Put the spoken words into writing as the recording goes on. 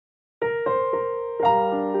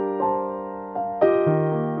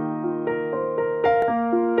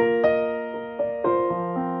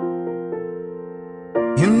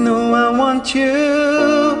want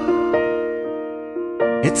you.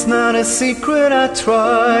 It's not a secret I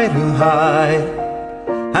try to hide.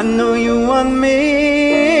 I know you want me,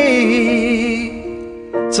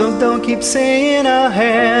 so don't keep saying our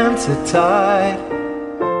hands are tied.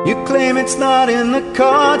 You claim it's not in the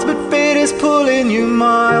cards, but fate is pulling you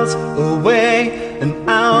miles away and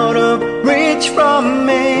out of reach from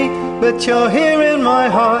me. But you're here in my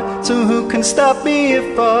heart, so who can stop me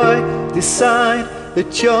if I decide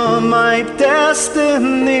that you're my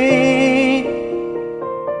destiny?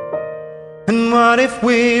 And what if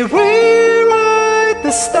we rewrite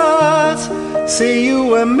the stars? Say you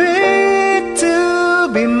were made to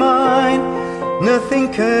be mine.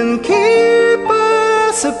 Nothing can keep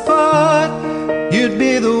us apart. You'd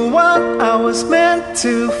be the one I was meant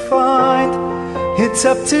to find. It's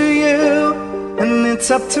up to you, and it's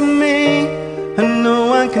up to me, and no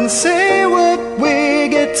one can say what we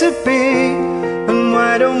get to be. And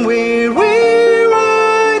why don't we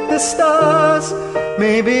rewrite the stars?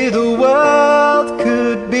 Maybe the world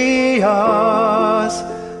could be ours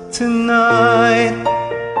tonight.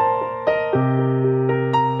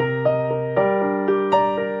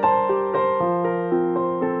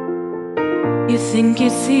 You think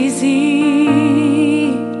it's easy,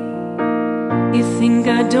 you think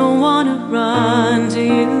I don't wanna run to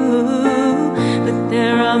you, but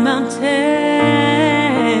there are mountains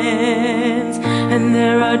and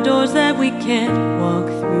there are doors that we can't walk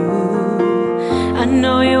through. I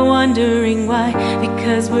know you're wondering why,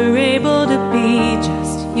 because we're able to be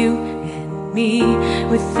just you and me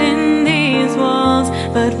within these walls.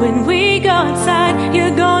 But when we go outside,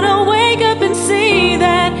 you're gonna wake up and see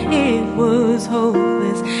that it was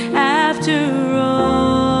hopeless after all.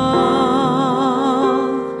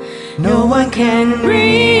 No one can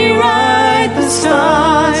rewrite the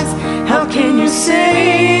stars. How can you say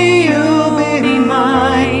you'll be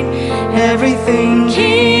mine? Everything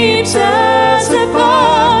keeps us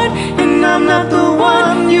apart, and I'm not the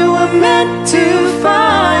one you were meant to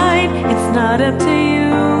find. It's not up to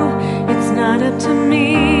you, it's not up to me,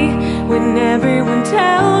 when everyone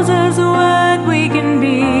tells us what we can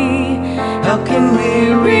be. How can we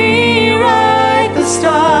rewrite the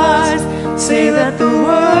stars? Say that the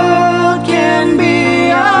world can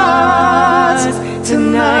be ours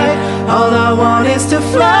tonight. All I want is to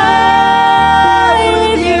fly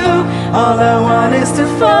with you. All I want is to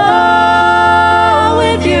fall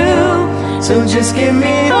with you. So just give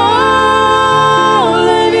me all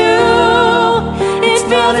of you. It's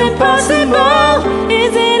not impossible.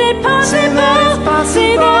 Isn't it possible? Say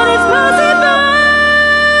that it's possible.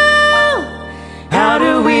 How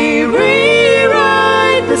do we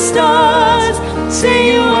rewrite the stars? Say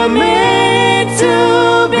you were made to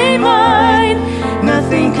be mine.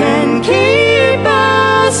 Nothing can keep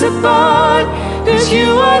us apart, 'cause you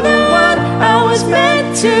are the one I was meant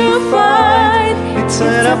to find. It's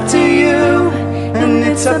not up to you, and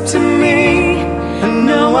it's up to me, and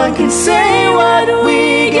no one can say what we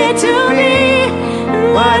get to be.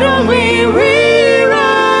 Why don't we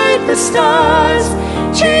rewrite the stars,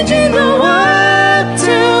 changing the world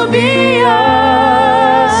to be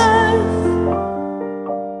ours?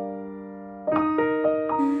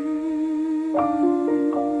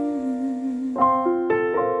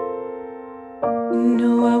 You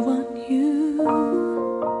know I want you.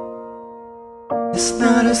 It's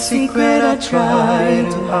not a secret I try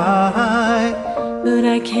to hide, but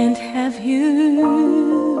I can't have you.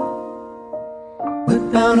 We're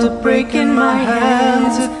bound to break and my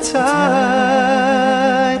hands are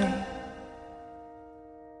tied.